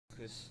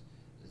focus.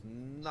 There's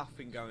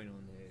nothing going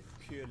on here.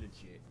 It's pure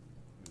legit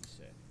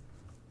reset.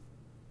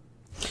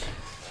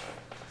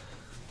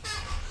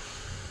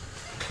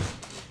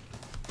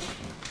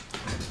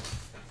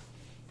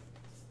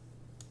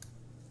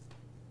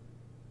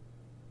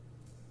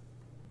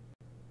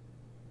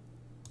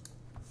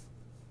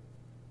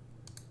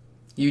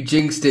 You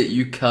jinxed it,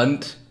 you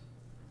cunt.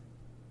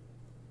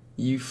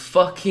 You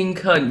fucking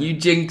cunt. You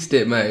jinxed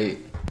it, mate.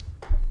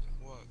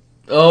 What?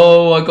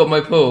 Oh, I got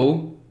my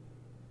pull.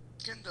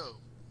 Kendo.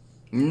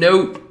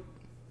 Nope.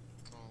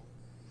 Oh.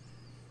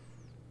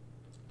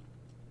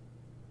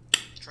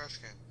 Trash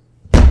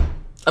can.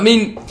 I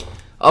mean,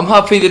 I'm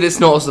happy that it's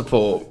not a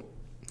support.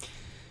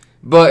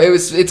 But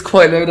it's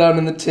quite low down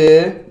in the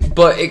tier.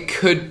 But it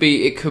could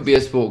be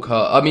a support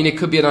card. I mean, it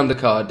could be an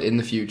undercard in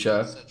the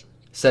future.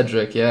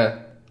 Cedric,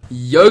 yeah.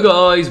 Yo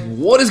guys,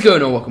 what is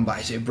going on? Welcome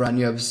back to a brand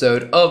new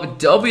episode of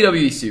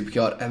WWE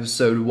Supercard,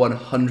 episode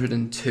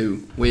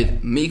 102,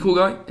 with me, Cool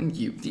Guy, and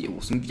you, the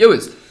awesome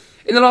viewers.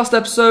 In the last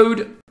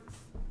episode,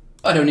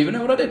 I don't even know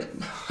what I did.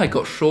 I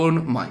got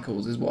Shawn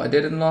Michaels is what I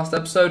did in the last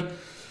episode,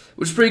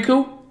 which is pretty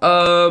cool.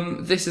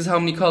 This is how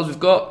many cards we've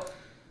got.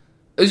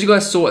 As you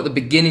guys saw at the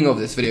beginning of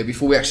this video,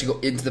 before we actually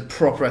got into the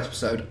proper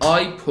episode,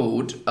 I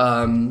pulled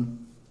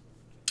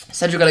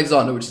Cedric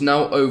Alexander, which is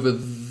now over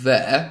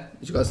there.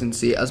 As you guys can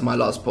see it as my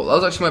last pull. That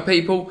was actually my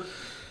people.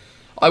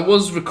 I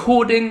was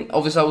recording.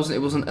 Obviously, it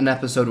wasn't an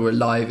episode or a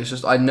live. It's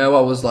just I know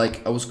I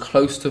was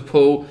close to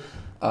pull.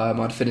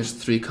 I'd finished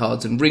 3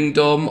 cards in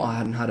Ringdom. I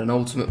hadn't had an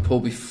ultimate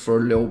pull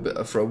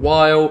for a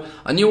while.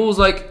 I knew I was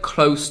like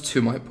close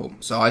to my pull.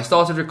 So I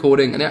started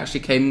recording, and it actually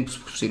came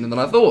sooner than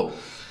I thought.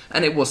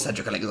 And it was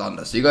Cedric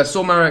Alexander. So you guys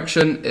saw my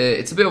reaction.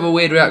 It's a bit of a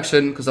weird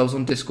reaction because I was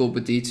on Discord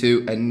with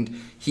D2, and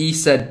he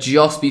said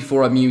just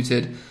before I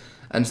muted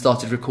and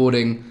started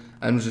recording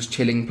and was just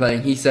chilling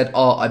playing, he said,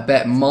 "Oh, I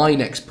bet my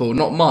next pull,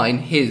 not mine,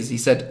 his." He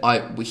said,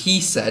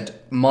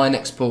 "My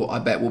next pull, I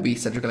bet will be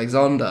Cedric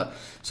Alexander."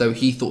 So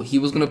he thought he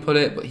was gonna pull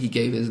it, but he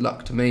gave his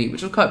luck to me,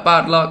 which was quite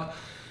bad luck.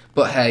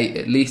 But hey,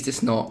 at least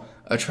it's not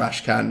a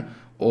trash can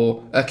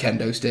or a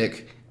kendo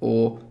stick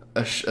or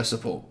a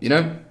support, you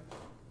know.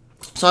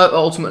 So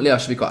ultimately, I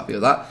should be quite happy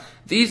with that.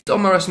 These are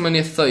my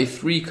WrestleMania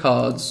 33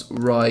 cards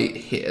right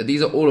here.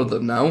 These are all of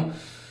them now.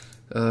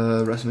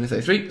 WrestleMania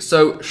 33.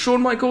 So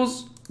Shawn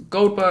Michaels,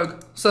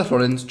 Goldberg, Seth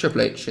Rollins,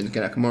 Triple H,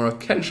 Shinsuke Nakamura,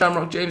 Ken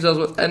Shamrock, James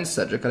Ellsworth, and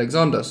Cedric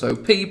Alexander. So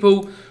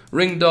people,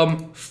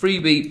 Ringdom,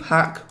 freebie,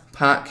 pack,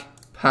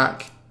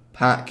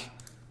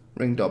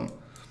 Ringdom.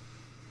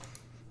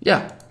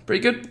 Yeah,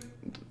 pretty good.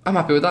 I'm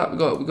happy with that. We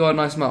got a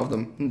nice amount of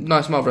them.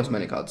 Nice amount of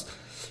WrestleMania cards.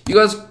 You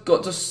guys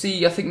got to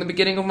see, I think, the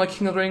beginning of my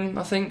King of the Ring,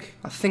 I think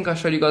I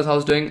showed you guys how I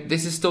was doing.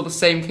 This is still the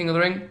same King of the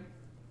Ring.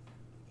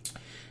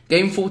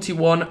 Game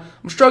 41.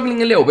 I'm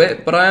struggling a little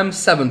bit, but I am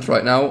 7th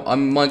right now.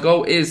 My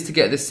goal is to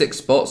get this 6th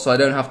spot, so I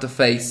don't have to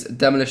face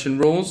Demolition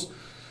Rules.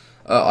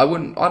 I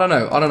don't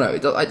know.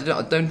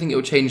 I don't think it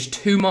will change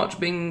too much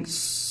being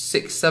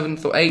 6th,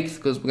 7th, or 8th,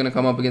 because we're going to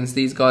come up against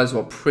these guys who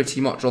are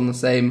pretty much on the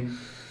same,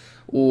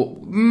 or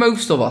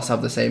most of us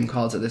have the same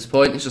cards at this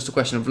point. It's just a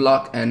question of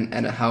luck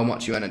and how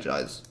much you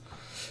energize.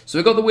 So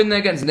we got the win there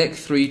against Nick,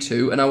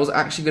 3-2, and I was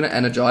actually going to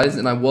energize,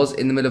 and I was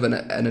in the middle of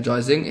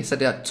energizing. It said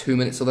they had 2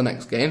 minutes till the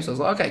next game, so I was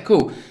like, okay,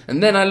 cool.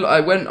 And then I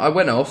went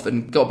off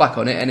and got back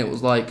on it, and it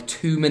was like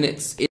 2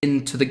 minutes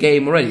into the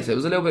game already, so it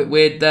was a little bit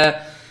weird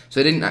there. So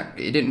it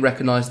didn't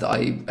recognize that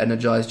I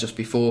energized just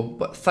before,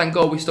 but thank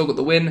God we still got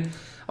the win.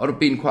 I would have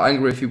been quite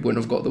angry if we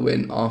wouldn't have got the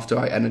win after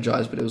I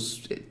energized, but it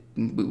was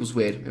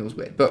weird. It was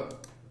weird,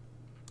 but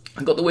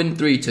I got the win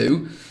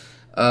 3-2.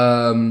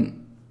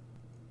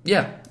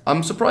 Yeah.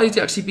 I'm surprised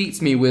he actually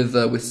beats me with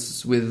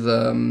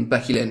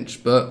Becky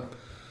Lynch, but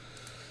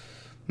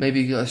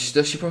maybe does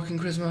she proc in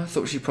charisma? I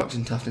thought she procced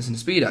in toughness and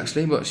speed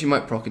actually, but she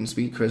might proc in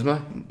speed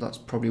charisma. That's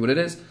probably what it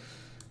is.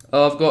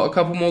 I've got a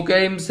couple more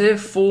games here,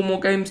 4 more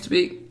games to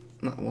be.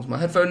 That was my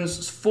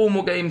headphones. 4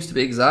 more games to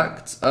be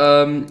exact.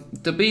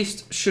 The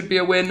Beast should be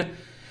a win.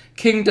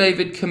 King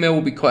David, Camille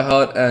will be quite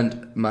hard,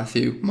 and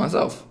Matthew,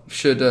 myself,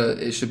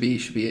 it should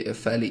be a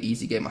fairly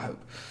easy game, I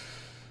hope.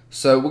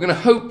 So we're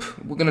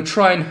gonna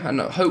try and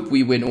hope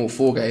we win all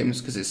 4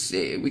 games, because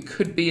we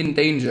could be in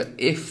danger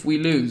if we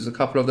lose a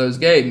couple of those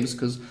games.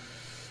 Because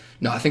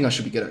no, I think I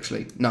should be good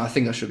actually. No, I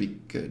think I should be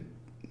good.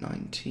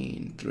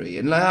 19-3,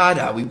 and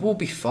no, we will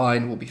be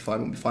fine. We'll be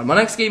fine. My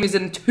next game is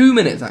in 2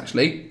 minutes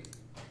actually.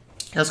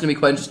 That's gonna be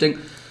quite interesting.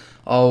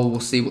 We'll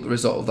see what the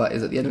result of that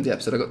is at the end of the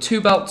episode. I got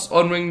 2 belts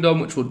on Ringdom,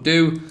 which will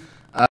do,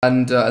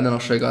 and then I'll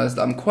show you guys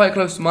that I'm quite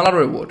close to my ladder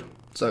reward.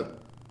 So.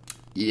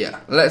 Yeah,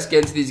 let's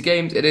get into these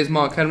games. It is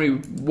Mark Henry.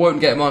 We won't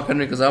get Mark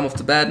Henry because I'm off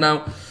to bed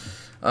now.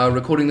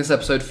 Recording this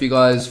episode for you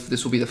guys.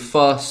 This will be the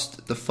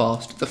first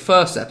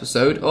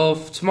episode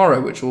of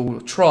tomorrow, which we'll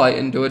try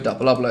and do a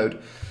double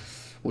upload.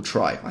 We'll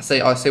try. I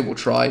say we'll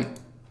try.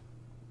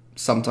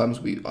 Sometimes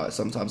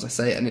I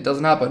say it and it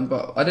doesn't happen.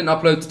 But I didn't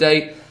upload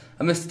today.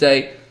 I missed a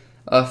day.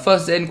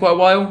 First day in quite a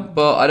while,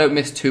 but I don't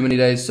miss too many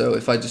days. So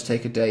if I just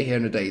take a day here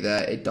and a day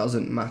there, it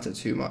doesn't matter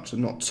too much.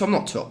 I'm not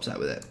too upset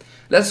with it.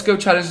 let's go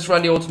challenge this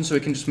Randy Orton so we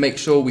can just make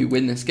sure we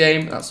win this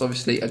game. That's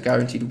obviously a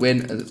guaranteed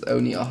win as it's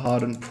only a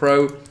hardened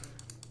pro.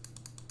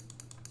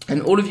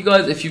 And all of you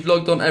guys, if you've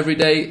logged on every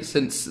day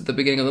since the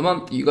beginning of the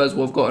month, you guys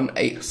will have gotten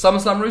a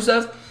SummerSlam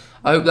Rusev.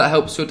 I hope that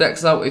helps your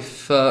decks out.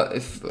 If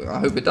I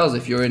hope it does.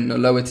 If you're in a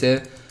lower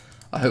tier,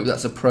 I hope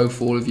that's a pro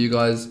for all of you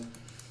guys.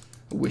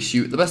 I wish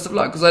you the best of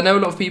luck, because I know a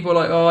lot of people are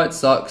like, oh, it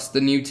sucks, the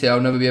new tier, I'll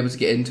never be able to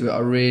get into it. I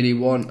really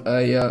want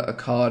a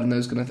card and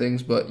those kind of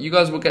things, but you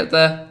guys will get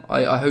there.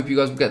 I hope you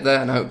guys will get there,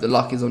 and I hope the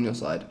luck is on your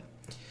side.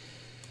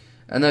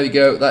 And there we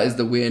go, that is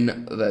the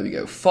win. There we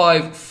go,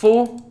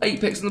 5-4, 8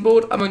 picks on the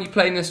board. I'm only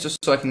playing this just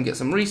so I can get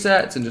some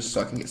resets and just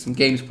so I can get some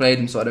games played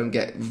and so I don't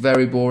get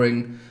very bored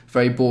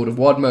of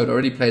WOD mode. I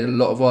already played a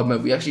lot of WOD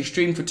mode. We actually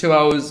streamed for 2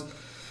 hours.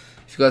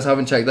 If you guys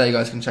haven't checked that, you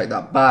guys can check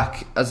that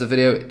back as a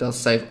video. It does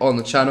save on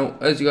the channel.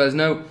 As you guys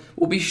know,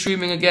 we'll be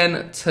streaming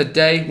again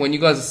today when you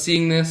guys are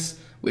seeing this,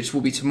 which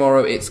will be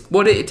tomorrow.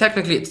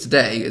 Technically it's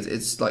today.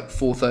 It's like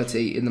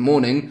 4:30 in the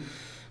morning.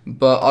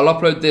 But I'll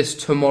upload this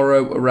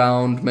tomorrow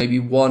around maybe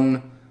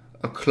 1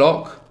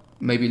 o'clock,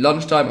 maybe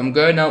lunchtime. I'm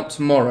going out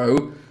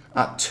tomorrow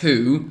at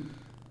 2,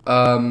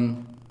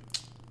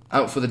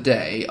 out for the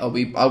day. I'll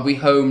be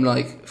home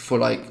for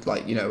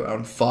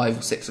around 5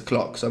 or 6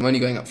 o'clock. So I'm only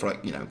going out for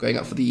going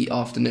out for the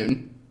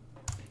afternoon.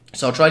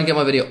 So I'll try and get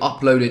my video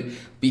uploaded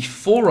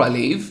before I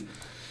leave,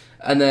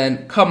 and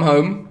then come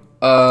home,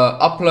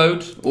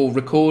 upload or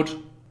record,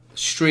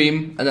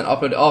 stream, and then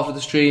upload it after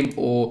the stream,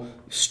 or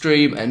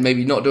stream and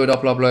maybe not do it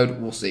upload.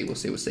 We'll see.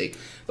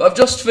 But I've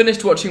just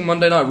finished watching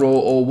Monday Night Raw,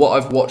 or what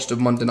I've watched of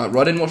Monday Night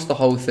Raw. I didn't watch the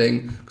whole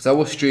thing because I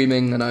was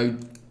streaming and I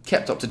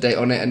kept up to date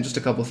on it, and just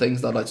a couple of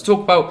things that I'd like to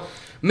talk about.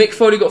 Mick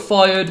Foley got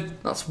fired.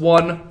 That's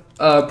one.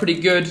 Pretty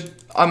good.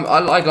 I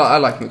like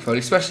Mick Foley,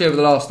 especially over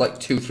the last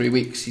 2-3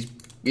 weeks. He's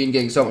been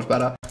getting so much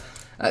better.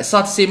 It's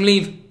sad to see him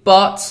leave,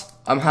 but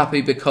I'm happy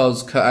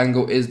because Kurt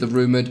Angle is the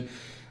rumoured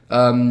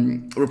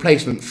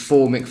replacement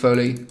for Mick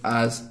Foley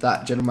as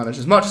that general manager.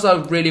 As much as I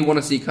really want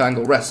to see Kurt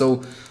Angle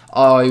wrestle,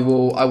 I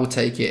will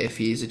take it if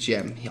he is a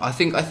GM. I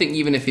think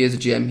even if he is a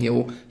GM,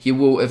 he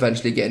will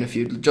eventually get in a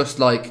feud, just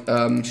like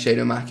Shane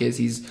O'Mac is.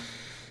 He's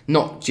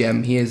not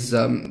GM, he is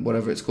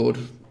whatever it's called,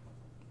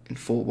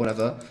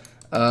 whatever.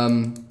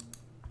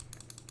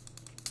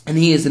 And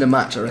he is in a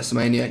match at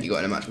WrestleMania. He got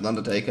in a match with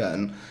Undertaker,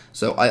 and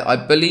so I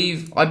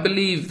believe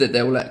that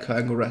they will let Kurt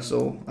Angle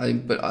wrestle.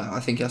 But I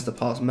think he has to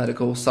pass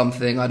medical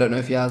something. I don't know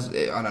if he has.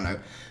 I don't know.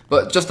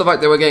 But just the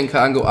fact that we're getting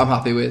Kurt Angle, I'm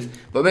happy with.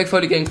 But Mick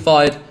Foley getting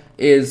fired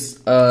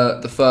is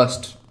the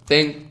first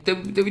thing.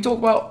 Did we talk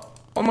about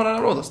on Monday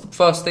Night Raw? That's the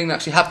first thing that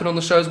actually happened on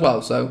the show as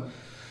well. So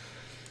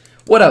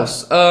what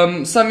else?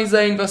 Sami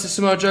Zayn versus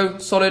Samoa Joe.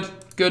 Solid,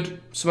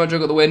 good. Samoa Joe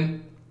got the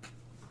win.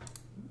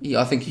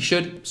 Yeah, I think he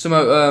should. Sami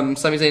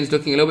Zayn's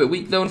looking a little bit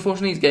weak though,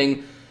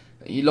 unfortunately.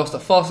 He lost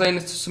at Fastlane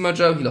to Samoa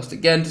Joe. He lost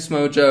again to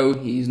Samoa Joe.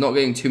 He's not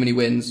getting too many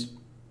wins.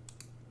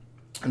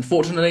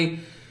 Unfortunately,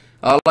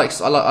 I like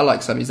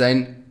Sami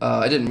Zayn.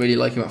 I didn't really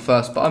like him at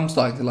first, but I'm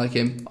starting to like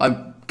him.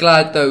 I'm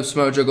glad though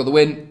Samoa Joe got the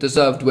win.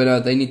 Deserved winner.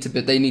 They need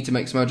to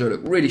make Samoa Joe look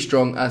really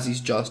strong, as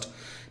he's just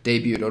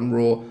debuted on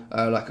Raw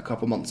a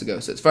couple months ago.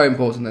 So it's very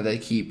important that they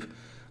keep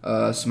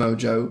Samoa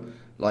Joe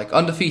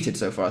undefeated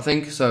so far, I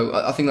think. So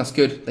I think that's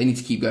good. They need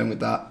to keep going with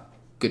that.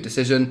 Good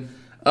decision.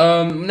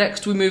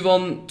 Next we move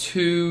on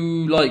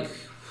to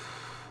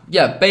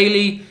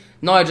Bayley,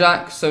 Nia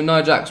Jax. So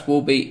Nia Jax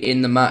will be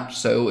in the match.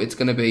 So it's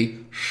going to be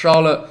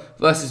Charlotte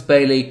versus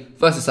Bayley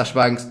versus Sasha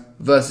Banks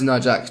versus Nia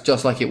Jax,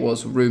 just like it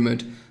was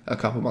rumoured a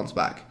couple months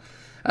back.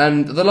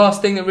 And the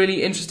last thing that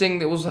really interesting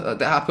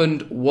that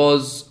happened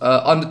was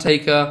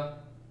Undertaker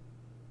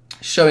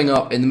showing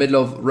up in the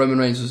middle of Roman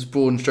Reigns versus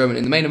Braun Strowman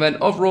in the main event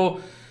of Raw.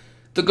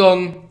 The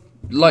gong,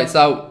 lights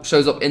out,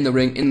 shows up in the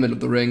ring, in the middle of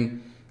the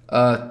ring,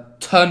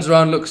 turns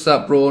around, looks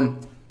at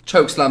Braun,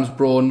 chokeslams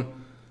Braun,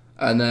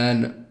 and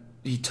then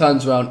he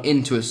turns around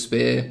into a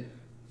spear.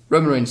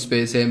 Roman Reigns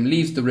spears him,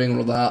 leaves the ring and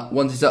all that.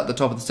 Once he's at the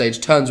top of the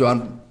stage, turns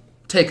around,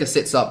 Taker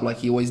sits up like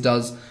he always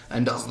does,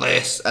 and does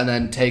this, and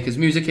then Taker's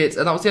music hits,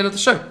 and that was the end of the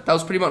show. That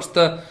was pretty much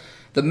the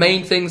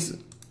main things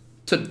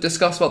to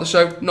discuss about the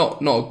show.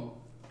 Not a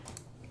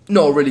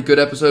really good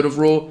episode of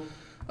Raw.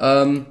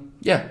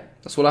 Yeah,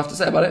 that's all I have to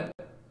say about it.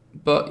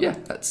 But yeah,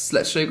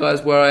 let's show you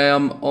guys where I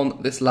am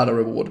on this ladder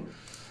reward.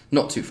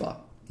 Not too far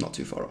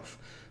off.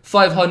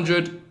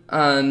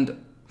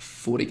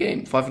 540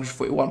 games,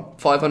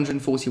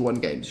 541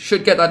 games.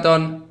 Should get that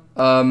done.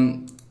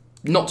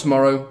 Not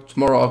tomorrow.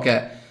 Tomorrow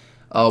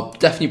I'll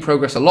definitely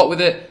progress a lot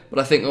with it, but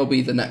I think it'll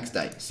be the next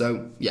day.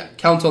 So yeah,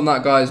 count on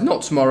that, guys.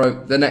 Not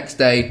tomorrow, the next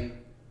day.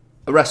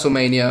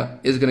 WrestleMania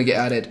is going to get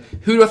added.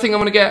 Who do I think I'm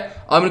going to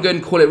get? I'm going to go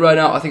ahead and call it right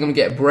now. I think I'm going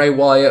to get Bray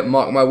Wyatt.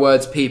 Mark my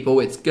words, people.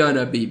 It's going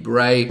to be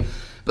Bray.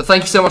 But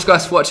thank you so much,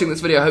 guys, for watching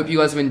this video. I hope you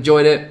guys have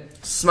enjoyed it.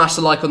 Smash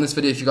the like on this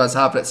video if you guys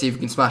have. Let's see if we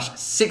can smash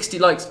 60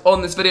 likes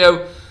on this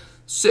video.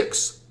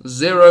 60.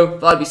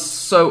 That'd be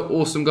so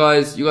awesome,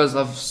 guys. You guys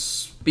have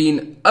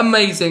been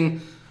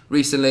amazing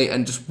recently,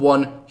 and just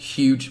one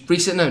huge...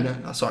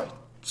 Sorry.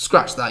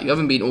 Scratch that. You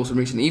haven't been awesome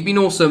recently. You've been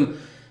awesome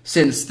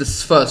since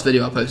this first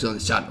video I posted on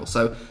this channel.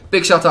 So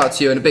big shout out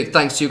to you and a big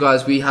thanks to you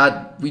guys. We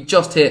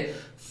just hit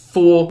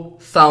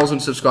 4,000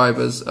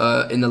 subscribers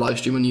in the live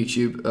stream on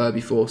YouTube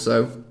before.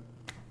 So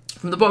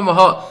from the bottom of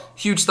my heart,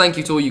 huge thank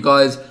you to all you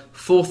guys.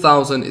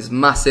 4,000 is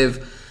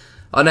massive.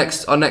 Our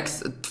next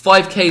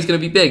 5K is going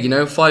to be big, you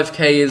know.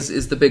 5K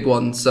is the big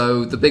one.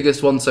 So the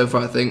biggest one so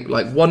far, I think,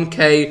 like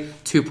 1K,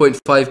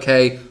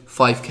 2.5K,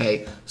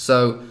 5K.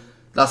 So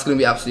that's going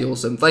to be absolutely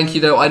awesome. Thank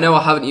you, though. I know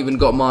I haven't even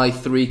got my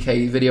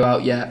 3K video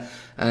out yet,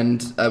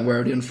 and we're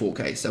already on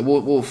 4K. So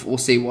we'll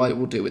see what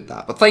we'll do with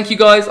that. But thank you,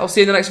 guys. I'll see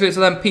you in the next video.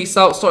 So then, peace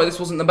out. Sorry, this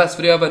wasn't the best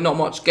video ever. Not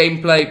much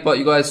gameplay, but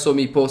you guys saw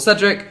me pull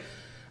Cedric,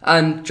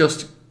 and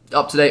just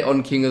up to date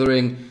on King of the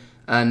Ring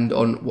and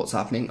on what's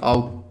happening.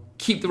 I'll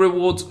keep the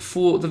rewards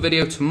for the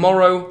video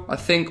tomorrow, I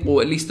think,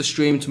 or at least the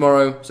stream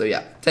tomorrow. So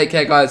yeah, take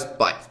care, guys.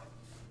 Bye.